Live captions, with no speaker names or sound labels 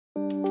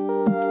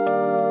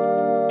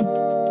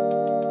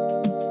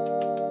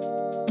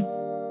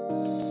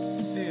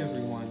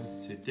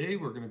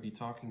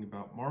talking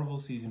about Marvel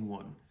Season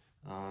 1.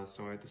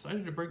 So I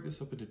decided to break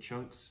this up into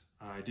chunks.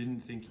 I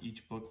didn't think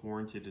each book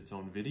warranted its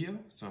own video,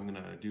 so I'm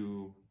going to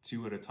do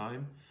 2 at a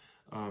time.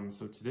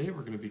 So today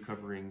we're going to be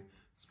covering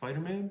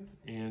Spider-Man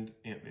and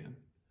Ant-Man.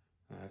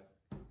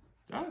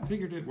 I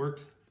figured it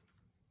worked.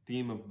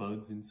 Theme of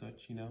bugs and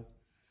such, you know.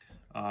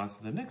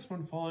 So the next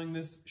one following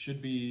this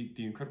should be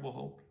The Incredible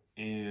Hulk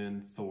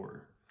and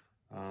Thor.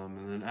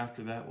 And then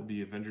after that will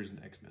be Avengers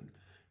and X-Men.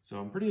 So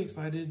I'm pretty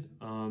excited.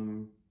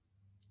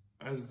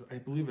 As I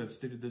believe I've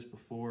stated this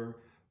before,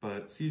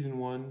 but Season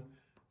 1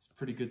 is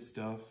pretty good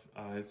stuff.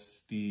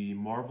 It's the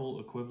Marvel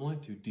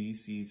equivalent to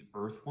DC's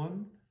Earth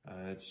 1.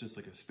 It's just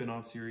like a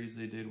spin-off series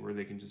they did where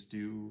they can just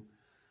do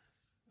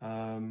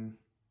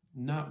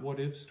not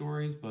what-if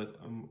stories, but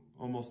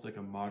almost like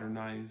a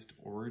modernized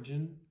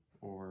origin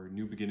or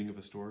new beginning of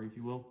a story, if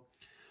you will.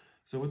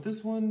 So with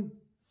this one,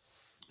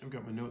 I've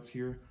got my notes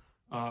here.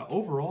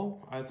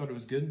 Overall, I thought it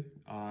was good.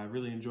 I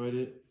really enjoyed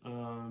it.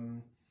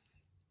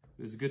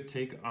 It was a good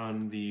take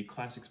on the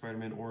classic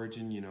Spider-Man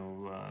origin. You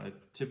know,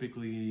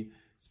 typically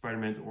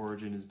Spider-Man's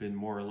origin has been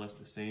more or less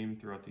the same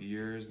throughout the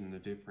years and the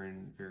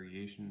different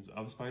variations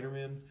of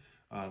Spider-Man.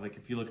 Like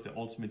if you look at the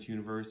Ultimate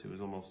Universe, it was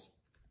almost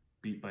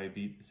beat by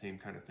beat the same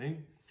kind of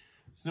thing.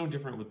 It's no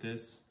different with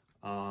this.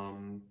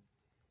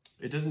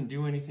 It doesn't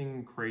do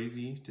anything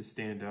crazy to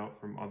stand out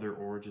from other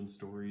origin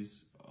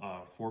stories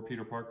for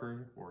Peter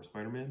Parker or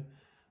Spider-Man.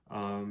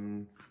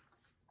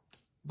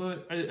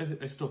 But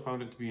I still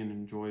found it to be an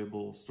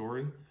enjoyable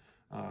story.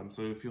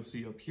 So if you'll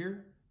see up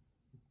here,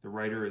 the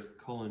writer is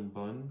Cullen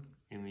Bunn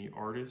and the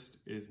artist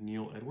is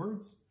Neil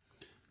Edwards.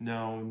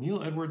 Now,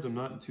 Neil Edwards I'm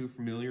not too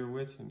familiar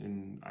with,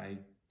 and I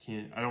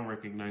don't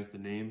recognize the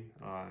name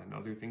and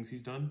other things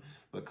he's done.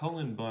 But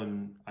Cullen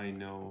Bunn I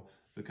know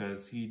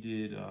because he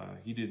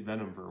did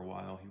Venom for a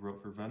while. He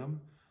wrote for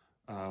Venom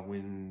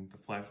when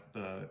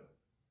the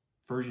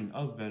version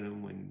of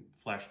Venom when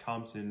Flash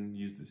Thompson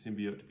used the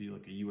symbiote to be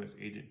like a U.S.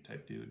 agent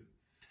type dude.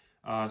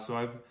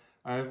 So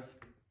I've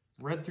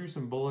read through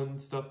some Bullen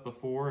stuff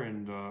before,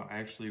 and I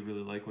actually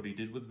really like what he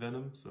did with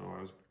Venom. So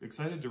I was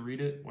excited to read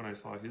it when I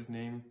saw his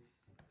name.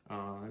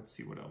 Let's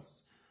see what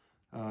else.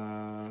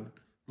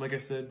 Like I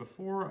said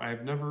before, I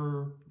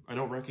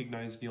don't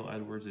recognize Neil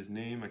Edwards'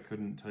 name. I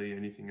couldn't tell you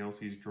anything else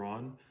he's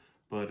drawn,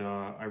 but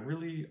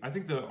I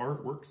think the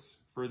art works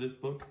for this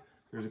book.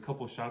 There's a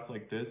couple shots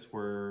like this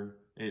where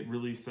it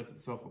really sets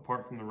itself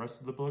apart from the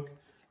rest of the book.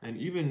 And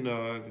even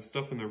the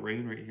stuff in the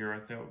rain right here, I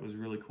thought was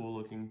really cool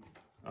looking.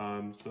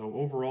 So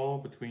overall,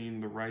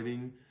 between the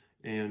writing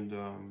and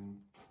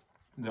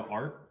the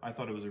art, I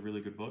thought it was a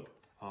really good book,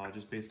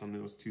 just based on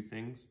those 2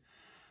 things.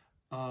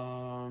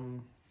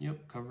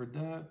 Yep, covered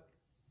that.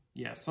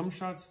 Yeah, some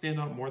shots stand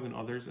out more than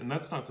others, and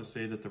that's not to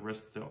say that the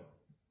rest of the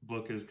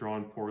book is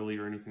drawn poorly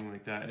or anything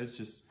like that. It's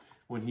just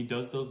when he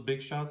does those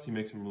big shots, he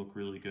makes them look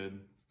really good.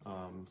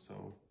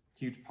 So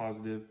huge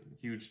positive,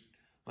 huge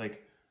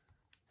like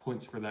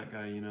points for that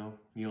guy, you know,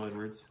 Neil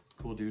Edwards,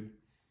 cool dude,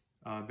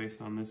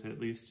 based on this at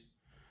least.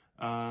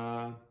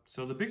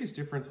 So the biggest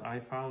difference I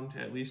found,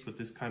 at least with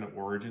this kind of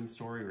origin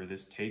story or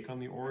this take on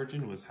the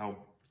origin, was how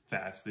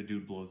fast the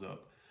dude blows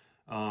up.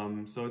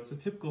 So it's a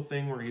typical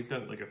thing where he's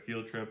got like a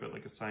field trip at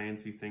like a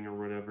sciencey thing or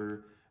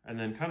whatever, and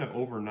then kind of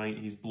overnight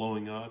he's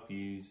blowing up.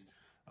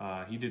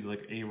 He did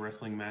like a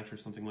wrestling match or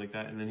something like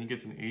that, and then he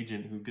gets an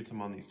agent who gets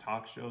him on these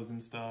talk shows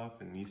and stuff,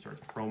 and he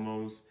starts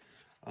promos.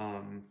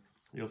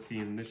 You'll see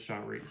in this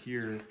shot right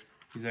here,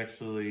 he's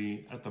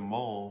actually at the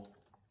mall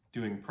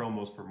doing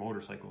promos for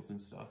motorcycles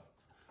and stuff.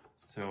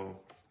 So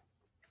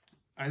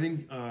I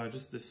think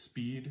just the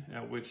speed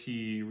at which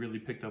he really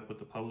picked up with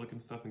the public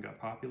and stuff and got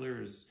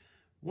popular is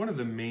one of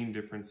the main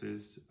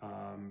differences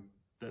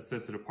that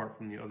sets it apart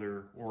from the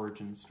other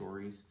origin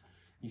stories.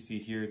 You see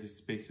here, this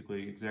is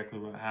basically exactly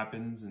what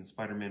happens in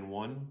Spider-Man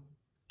 1,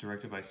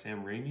 directed by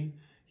Sam Raimi.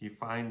 He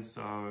finds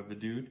the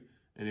dude,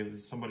 and it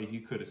was somebody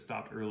he could have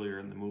stopped earlier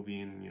in the movie,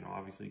 and, you know,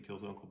 obviously he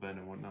kills Uncle Ben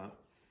and whatnot.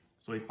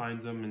 So he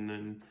finds him and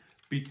then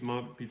beats him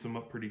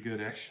up pretty good,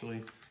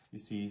 actually. You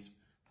see he's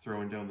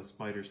throwing down the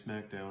Spider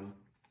Smackdown.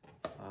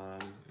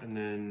 And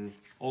then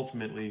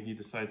ultimately he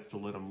decides to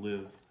let him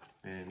live,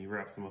 and he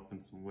wraps him up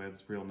in some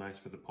webs real nice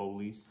for the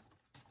police.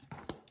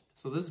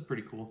 So this is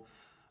pretty cool.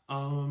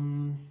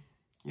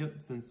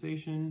 Yep,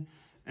 sensation.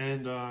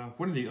 And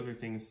one of the other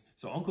things,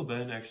 so Uncle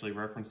Ben actually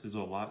references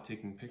a lot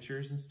taking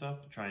pictures and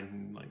stuff to try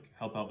and like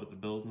help out with the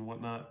bills and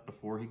whatnot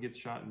before he gets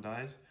shot and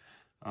dies.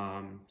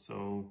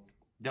 So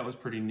that was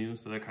pretty new.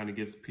 So that kind of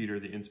gives Peter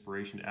the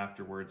inspiration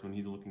afterwards when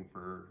he's looking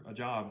for a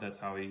job. That's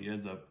how he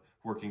ends up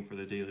working for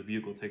the Daily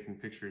Bugle, taking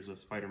pictures of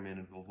Spider-Man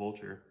and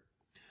Vulture.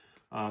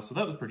 So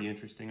that was pretty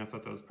interesting. I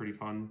thought that was pretty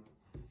fun.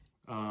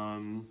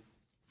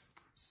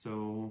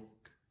 So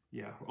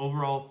yeah,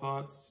 overall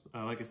thoughts,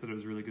 like I said, it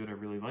was really good. I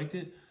really liked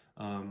it.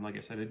 Like I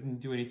said, it didn't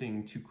do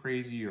anything too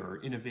crazy or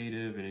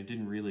innovative, and it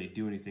didn't really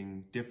do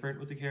anything different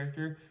with the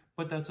character,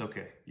 but that's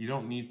okay. You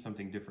don't need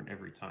something different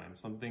every time.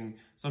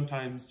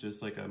 Sometimes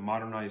just like a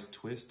modernized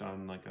twist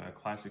on like a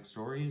classic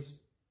story, it's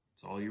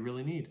all you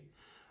really need.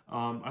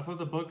 I thought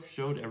the book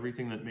showed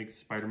everything that makes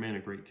Spider-Man a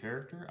great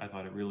character. I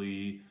thought it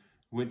really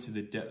went to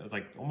the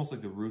like almost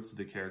like the roots of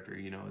the character.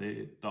 You know,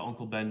 the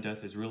Uncle Ben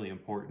death is really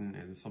important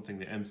and it's something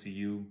the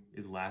MCU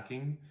is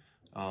lacking,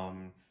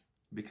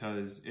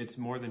 because it's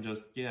more than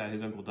just, yeah,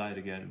 his uncle died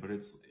again, but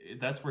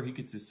that's where he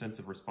gets his sense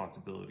of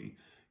responsibility.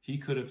 He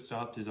could have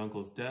stopped his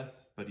uncle's death,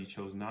 but he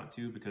chose not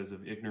to because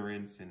of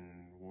ignorance and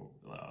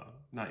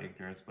not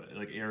ignorance, but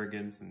like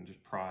arrogance and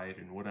just pride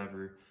and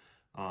whatever.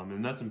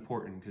 And that's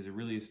important because it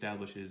really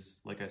establishes,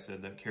 like I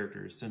said, that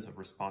character's sense of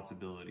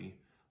responsibility.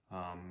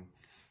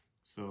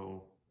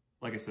 So,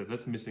 like I said,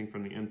 that's missing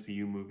from the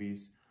MCU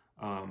movies.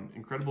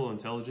 Incredible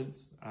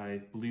intelligence.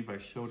 I believe I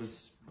showed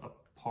us a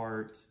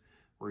part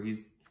where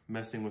he's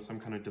messing with some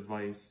kind of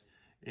device,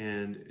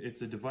 and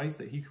it's a device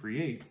that he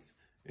creates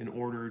in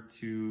order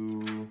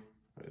to,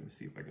 let me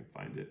see if I can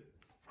find it.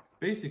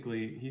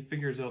 Basically, he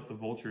figures out the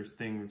Vulture's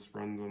thing, which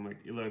runs on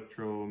like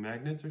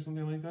electromagnets or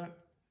something like that.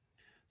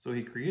 So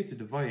he creates a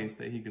device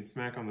that he can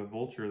smack on the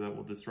Vulture that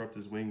will disrupt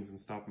his wings and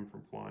stop him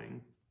from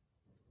flying.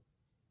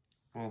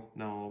 Well,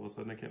 now all of a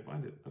sudden I can't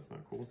find it. That's not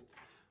cool.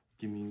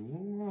 Give me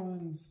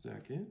 1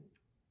 second.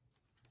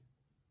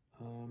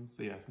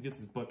 So yeah, he gets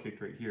his butt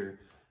kicked right here,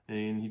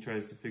 and he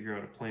tries to figure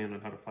out a plan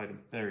on how to fight him.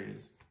 There he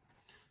is.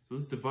 So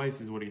this device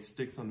is what he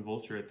sticks on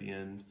Vulture at the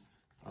end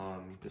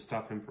to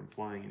stop him from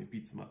flying, and he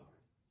beats him up.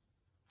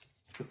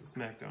 Puts a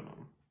smackdown on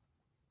him.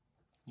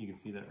 You can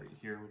see that right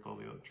here with all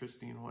the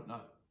electricity and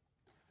whatnot.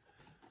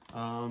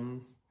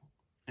 And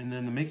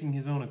then the making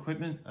his own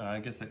equipment, I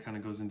guess that kind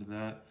of goes into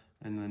that,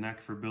 and the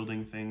knack for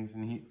building things.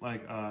 And he,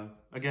 like,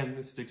 again,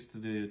 this sticks to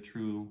the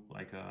true,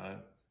 like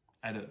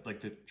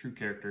the true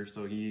character.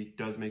 So he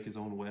does make his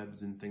own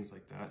webs and things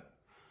like that.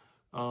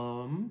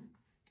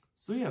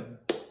 So yeah,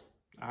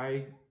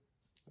 I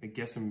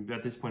guess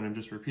at this point I'm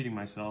just repeating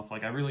myself.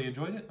 Like, I really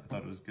enjoyed it. I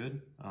thought it was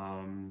good.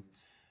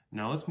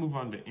 Now let's move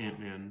on to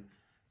Ant-Man.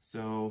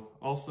 So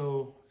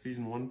also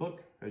season 1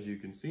 book, as you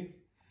can see,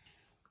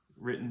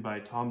 written by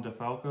Tom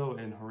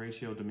DeFalco and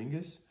Horatio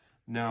Dominguez.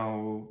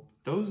 Now,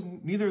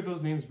 neither of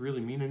those names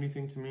really mean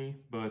anything to me,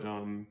 but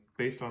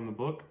based on the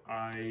book,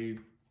 I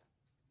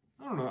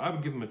don't know, I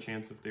would give them a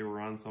chance if they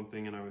were on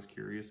something and I was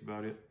curious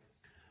about it.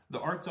 The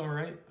art's all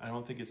right. I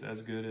don't think it's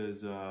as good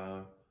as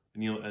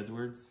Neil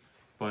Edwards,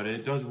 but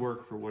it does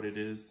work for what it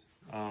is,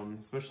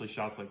 especially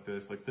shots like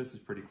this. Like, this is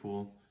pretty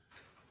cool.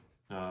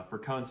 For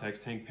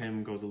context, Hank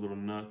Pym goes a little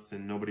nuts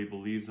and nobody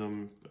believes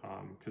him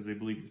because they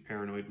believe he's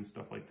paranoid and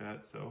stuff like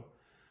that. So,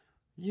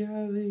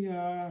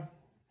 yeah,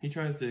 he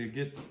tries to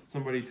get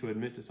somebody to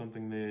admit to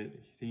something that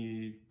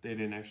they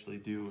didn't actually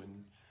do,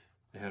 and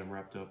they had him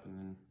wrapped up. And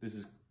then this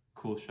is a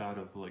cool shot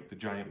of like the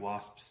giant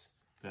wasps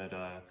that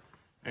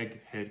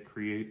Egghead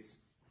creates.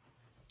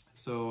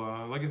 So,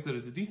 like I said,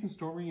 it's a decent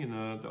story,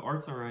 and the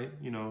art's all right.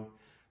 You know,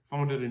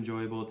 found it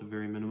enjoyable at the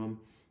very minimum.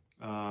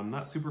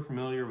 Not super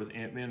familiar with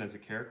Ant-Man as a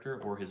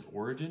character or his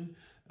origin.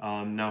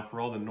 Now, for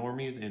all the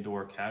normies and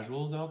or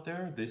casuals out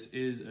there, this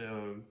is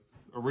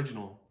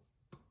original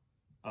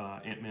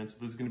Ant-Man. So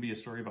this is going to be a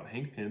story about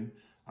Hank Pym.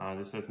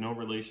 This has no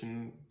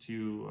relation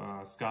to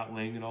Scott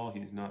Lang at all.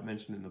 He's not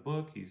mentioned in the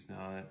book. He's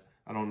not.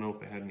 I don't know if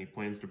they had any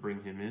plans to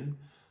bring him in.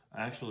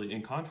 Actually,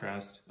 in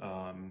contrast,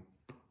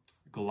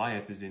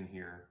 Goliath is in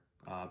here.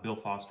 Bill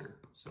Foster.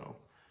 So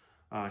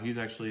he's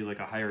actually like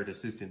a hired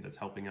assistant that's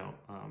helping out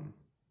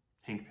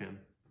Hank Pym.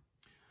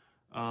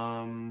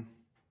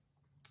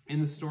 In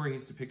the story,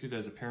 he's depicted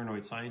as a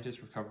paranoid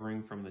scientist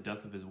recovering from the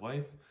death of his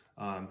wife.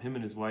 Him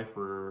and his wife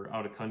were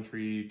out of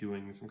country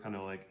doing some kind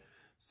of like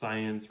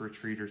science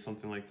retreat or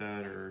something like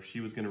that, or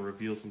she was going to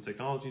reveal some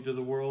technology to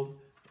the world,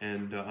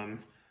 and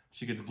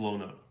she gets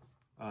blown up.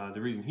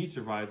 The reason he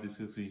survives is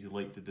because he's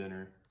late to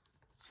dinner.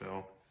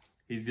 So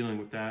he's dealing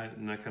with that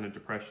and that kind of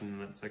depression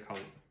and that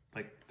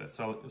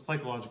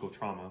psychological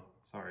trauma,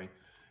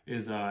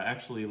 is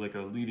actually like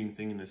a leading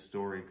thing in this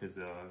story, because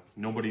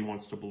nobody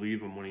wants to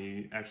believe him when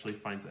he actually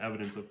finds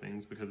evidence of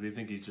things, because they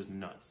think he's just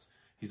nuts.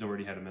 He's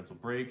already had a mental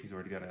break. He's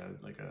already got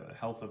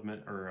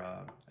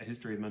a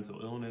history of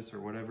mental illness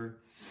or whatever.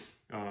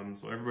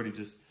 So everybody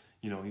just,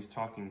 he's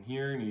talking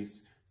here, and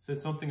he's said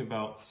something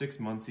about 6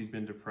 months he's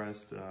been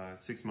depressed,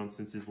 6 months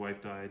since his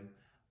wife died.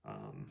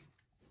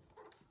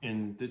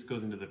 And this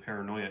goes into the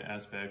paranoia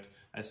aspect.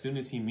 As soon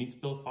as he meets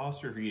Bill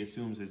Foster, he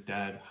assumes his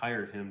dad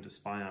hired him to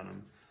spy on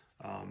him.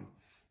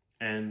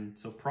 And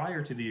so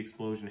prior to the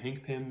explosion,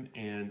 Hank Pym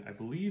and I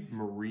believe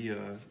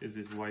Maria is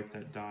his wife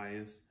that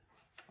dies.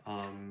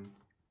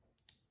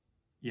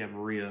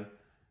 Maria.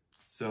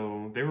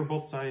 So they were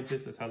both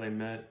scientists. That's how they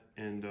met.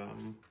 And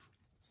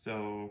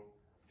so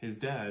his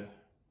dad,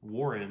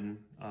 Warren,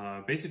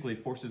 basically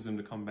forces him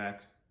to come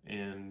back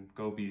and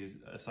go be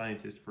a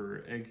scientist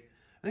for Egg.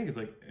 I think it's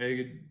like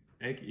Egg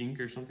Inc.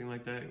 or something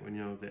like that. When,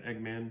 the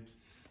Eggman.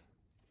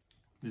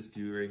 This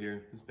dude right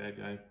here, this bad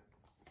guy.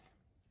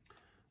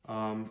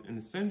 And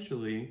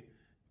essentially,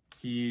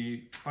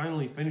 he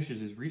finally finishes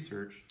his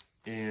research,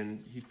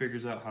 and he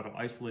figures out how to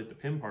isolate the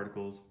Pym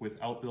particles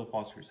without Bill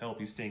Foster's help.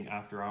 He's staying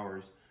after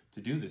hours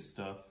to do this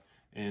stuff.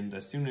 And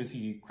as soon as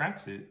he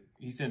cracks it,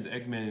 he sends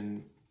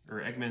Eggman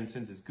or Eggman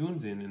sends his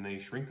goons in and they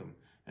shrink him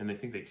and they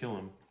think they kill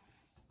him.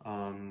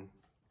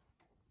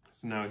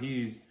 So now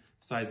he's the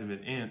size of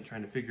an ant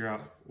trying to figure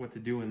out what to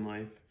do in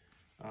life.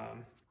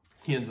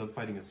 He ends up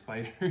fighting a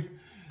spider.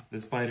 The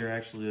spider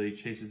actually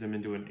chases him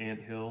into an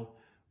anthill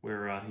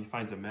where he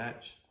finds a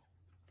match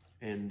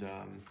and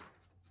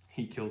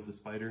he kills the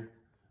spider.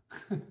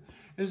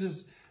 It's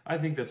just, I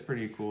think that's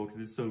pretty cool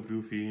because it's so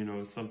goofy, you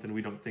know, something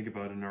we don't think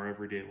about in our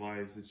everyday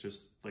lives. It's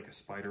just like a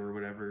spider or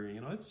whatever,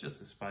 you know, it's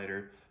just a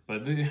spider,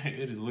 but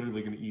it is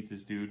literally going to eat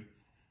this dude.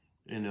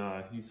 And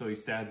so he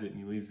stabs it and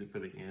he leaves it for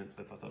the ants.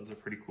 I thought that was a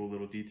pretty cool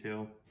little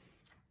detail.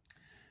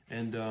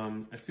 And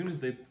as soon as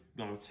they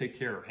take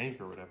care of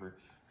Hank or whatever,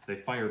 they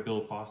fire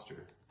Bill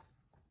Foster.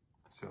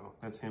 So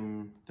that's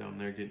him down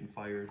there getting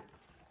fired.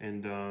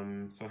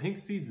 And so Hank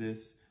sees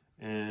this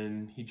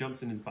and he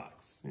jumps in his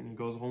box and he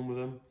goes home with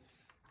him.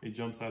 He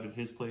jumps out of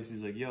his place.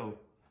 He's like, yo,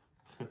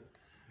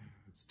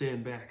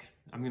 stand back.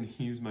 I'm going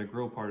to use my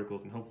grow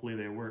particles and hopefully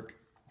they work.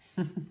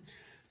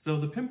 So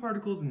the Pym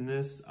particles in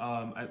this,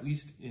 at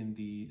least in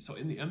the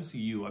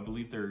MCU, I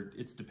believe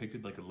it's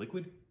depicted like a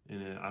liquid,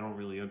 and I don't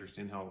really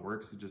understand how it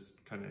works. It just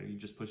he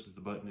just pushes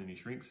the button and he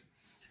shrinks.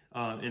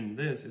 In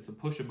this, it's a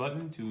push a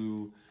button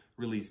to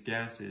release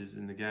gases,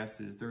 and the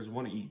gases, there's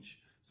one each.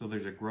 So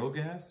there's a grow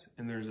gas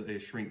and there's a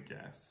shrink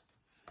gas.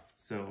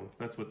 So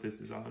that's what this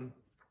is on.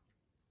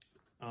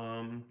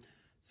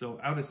 So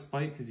out of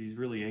spite, because he's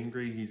really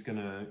angry,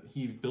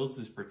 he builds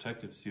this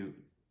protective suit.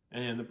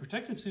 And the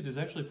protective suit is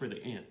actually for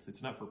the ants.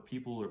 It's not for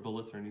people or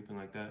bullets or anything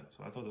like that.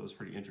 So I thought that was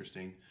pretty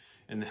interesting.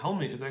 And the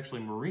helmet is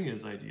actually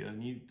Maria's idea.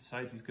 And he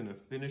decides he's going to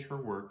finish her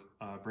work,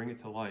 bring it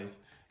to life,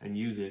 and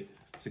use it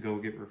to go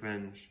get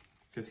revenge.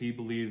 Because he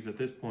believes at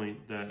this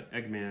point that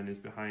Eggman is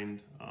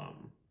behind,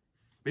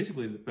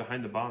 basically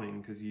behind the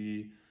bombing, because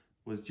he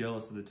was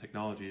jealous of the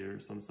technology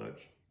or some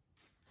such.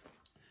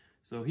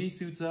 So he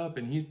suits up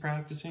and he's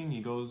practicing.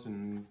 He goes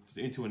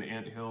into an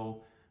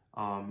anthill,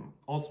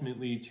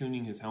 ultimately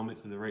tuning his helmet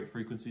to the right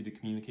frequency to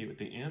communicate with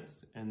the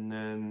ants. And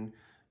then,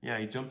 yeah,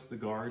 he jumps the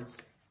guards.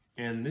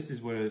 And this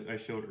is what I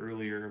showed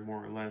earlier,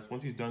 more or less.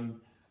 Once he's done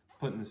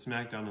putting the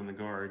smackdown on the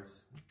guards,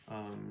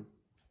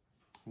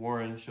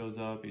 Warren shows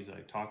up. He's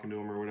like talking to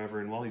him or whatever.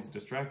 And while he's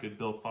distracted,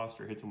 Bill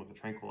Foster hits him with a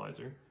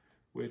tranquilizer,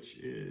 which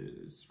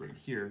is right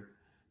here.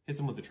 Hits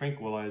him with the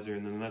tranquilizer,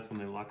 and then that's when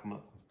they lock him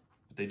up.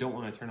 But they don't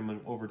want to turn him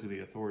over to the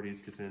authorities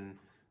because then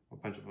a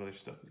bunch of other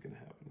stuff is going to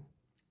happen.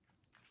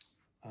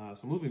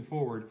 So moving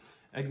forward,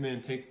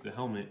 Eggman takes the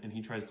helmet and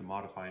he tries to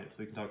modify it so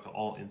he can talk to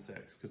all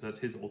insects because that's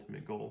his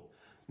ultimate goal.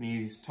 And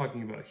he's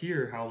talking about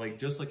here how, like,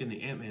 just like in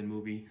the Ant-Man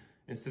movie,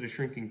 instead of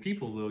shrinking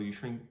people though, you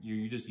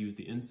just use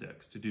the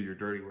insects to do your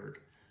dirty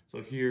work.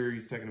 So here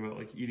he's talking about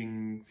like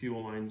eating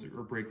fuel lines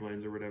or brake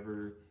lines or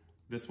whatever.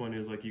 This one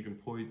is like you can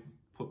put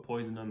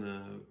poison on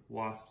the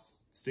wasps'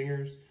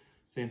 stingers.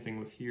 Same thing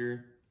with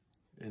here.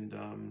 And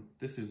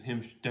this is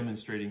him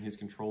demonstrating his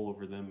control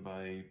over them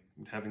by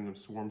having them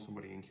swarm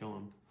somebody and kill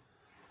him.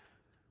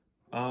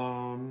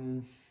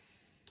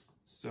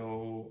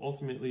 So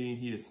ultimately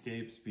he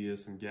escapes via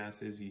some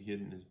gases he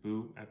hid in his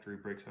boot after he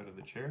breaks out of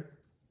the chair.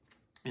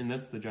 And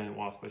that's the giant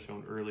wasp I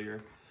showed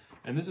earlier.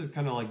 And this is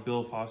kind of like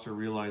Bill Foster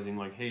realizing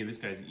like, hey, this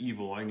guy's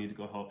evil. I need to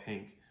go help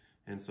Hank.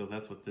 And so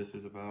that's what this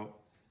is about.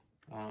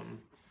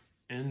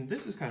 And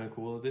this is kind of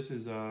cool. This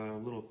is a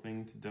little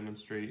thing to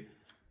demonstrate.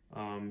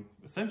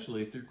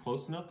 Essentially, if they're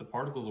close enough, the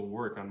particles will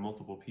work on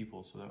multiple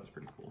people, so that was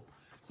pretty cool.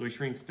 So he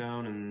shrinks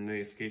down and they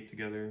escape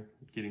together,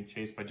 getting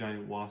chased by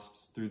giant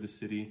wasps through the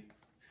city.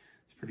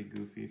 It's pretty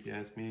goofy if you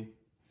ask me.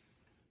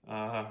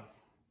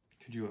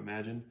 Could you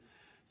imagine?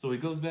 So he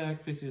goes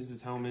back, fixes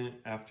his helmet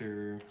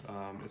after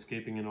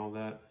escaping and all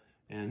that,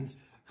 and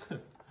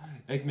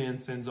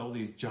Eggman sends all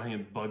these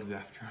giant bugs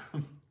after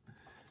him.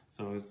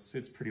 So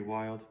it's pretty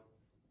wild.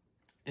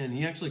 And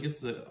he actually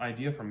gets the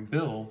idea from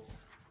Bill.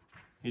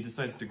 He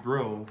decides to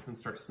grow and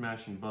start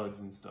smashing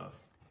bugs and stuff.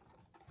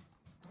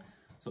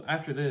 So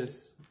after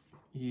this,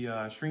 he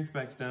shrinks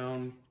back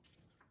down,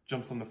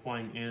 jumps on the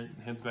flying ant,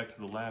 and heads back to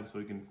the lab so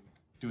he can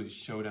do his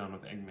showdown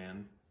with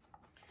Eggman.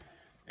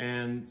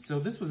 And so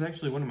this was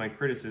actually one of my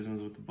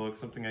criticisms with the book.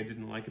 Something I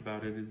didn't like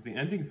about it is the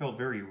ending felt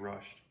very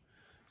rushed.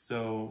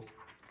 So,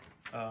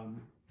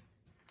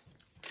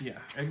 yeah,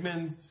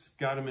 Eggman's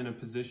got him in a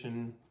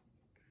position,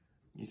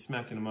 he's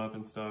smacking him up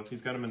and stuff.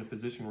 He's got him in a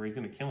position where he's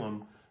going to kill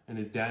him. And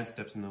his dad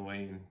steps in the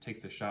way and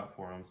takes the shot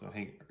for him, so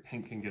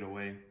Hank can get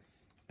away.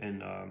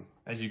 And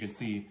as you can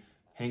see,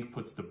 Hank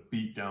puts the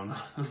beat down on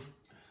him.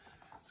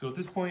 So at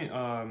this point,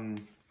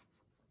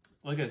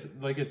 like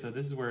I said,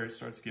 this is where it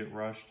starts to get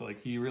rushed.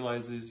 Like he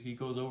realizes, he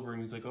goes over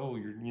and he's like, oh,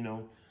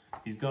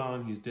 he's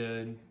gone, he's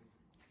dead.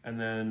 And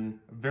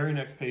then very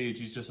next page,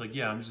 he's just like,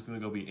 yeah, I'm just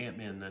gonna go be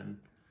Ant-Man then.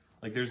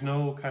 Like there's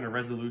no kind of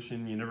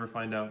resolution. You never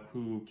find out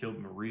who killed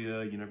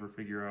Maria. You never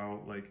figure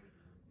out like.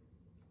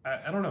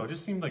 I don't know, it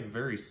just seemed like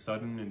very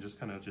sudden and just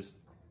kind of just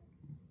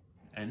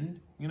end,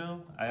 you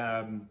know?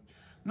 I'm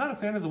not a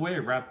fan of the way it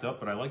wrapped up,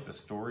 but I like the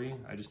story.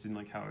 I just didn't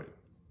like how it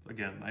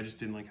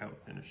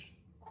finished.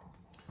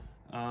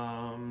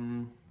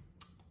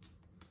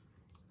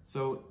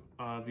 So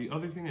the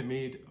other thing that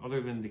made, other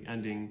than the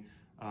ending,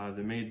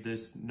 that made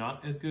this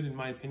not as good in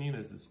my opinion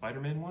as the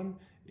Spider-Man one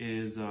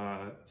is,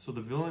 so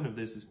the villain of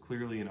this is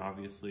clearly and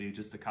obviously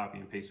just a copy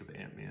and paste of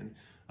Ant-Man.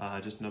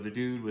 Just another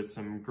dude with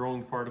some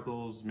growing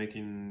particles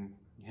making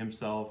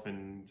himself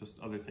and just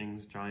other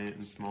things giant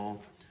and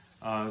small.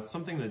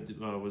 Something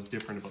that was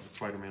different about the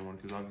Spider-Man one,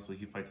 because obviously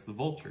he fights the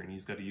Vulture and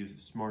he's got to use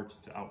his smarts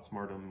to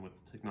outsmart him with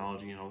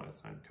technology and all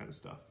that kind of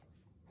stuff.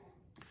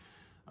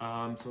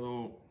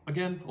 So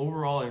again,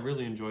 overall, I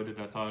really enjoyed it.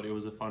 I thought it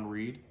was a fun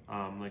read.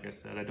 Like I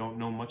said, I don't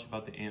know much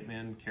about the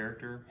Ant-Man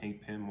character,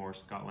 Hank Pym or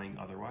Scott Lang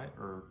otherwise,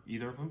 or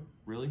either of them,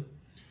 really.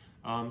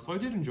 So I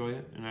did enjoy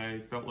it, and I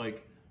felt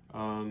like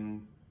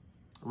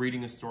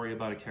reading a story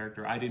about a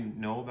character I didn't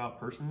know about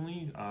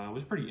personally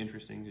was pretty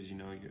interesting, because you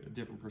get a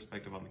different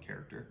perspective on the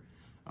character.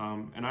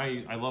 And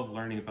I love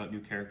learning about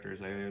new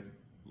characters. I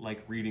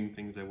like reading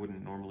things I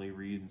wouldn't normally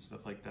read and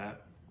stuff like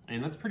that.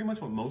 And that's pretty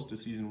much what most of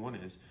season 1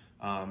 is.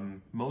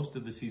 Most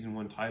of the season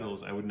 1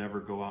 titles I would never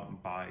go out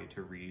and buy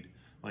to read.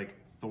 Like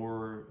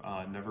Thor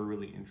never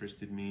really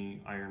interested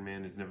me. Iron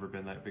Man has never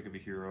been that big of a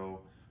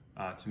hero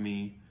to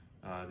me.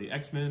 The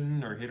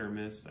X-Men are hit or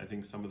miss. I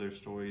think some of their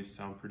stories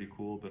sound pretty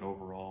cool, but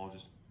overall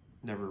just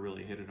never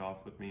really hit it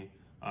off with me.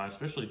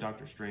 Especially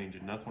Doctor Strange,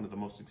 and that's one of the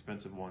most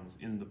expensive ones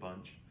in the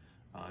bunch.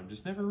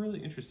 Just never really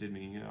interested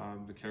me.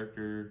 The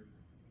character,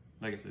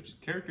 like I said,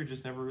 character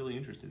just never really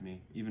interested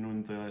me, even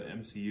with the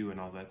MCU and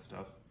all that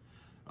stuff.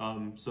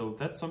 So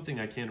that's something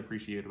I can't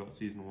appreciate about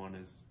season 1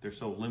 is they're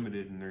so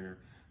limited and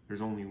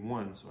there's only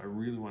one. So I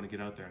really want to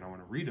get out there and I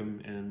want to read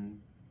them, and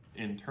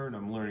in turn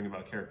I'm learning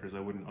about characters I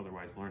wouldn't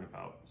otherwise learn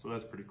about. So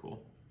that's pretty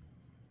cool.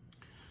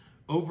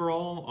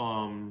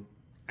 Overall,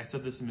 I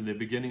said this in the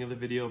beginning of the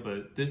video,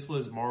 but this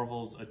was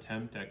Marvel's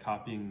attempt at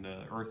copying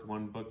the Earth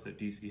 1 books that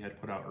DC had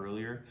put out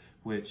earlier,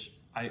 which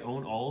I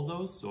own all of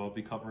those, so I'll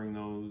be covering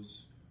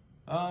those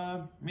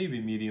maybe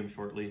medium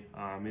shortly,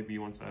 maybe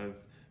once I've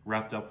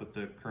wrapped up with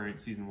the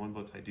current season 1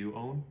 books I do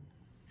own.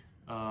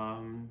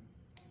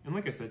 And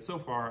like I said, so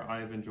far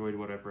I've enjoyed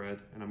what I've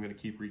read, and I'm going to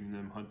keep reading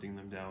them, hunting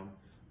them down.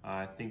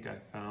 I think I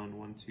found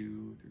 1,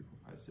 2, 3,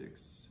 4, 5,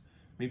 6,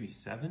 maybe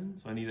 7,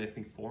 so I need, I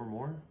think, 4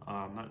 more.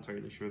 I'm not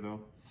entirely sure though.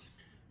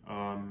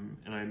 And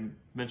I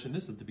mentioned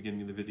this at the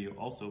beginning of the video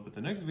also, but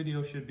the next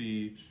video should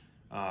be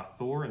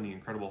Thor and the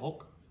Incredible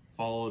Hulk,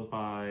 followed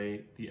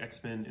by the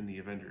X-Men and the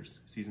Avengers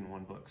season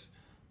 1 books.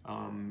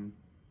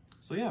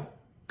 So yeah,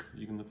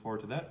 you can look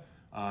forward to that.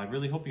 I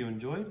really hope you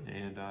enjoyed,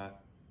 and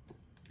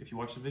if you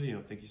watched the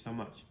video, thank you so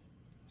much.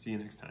 See you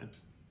next time.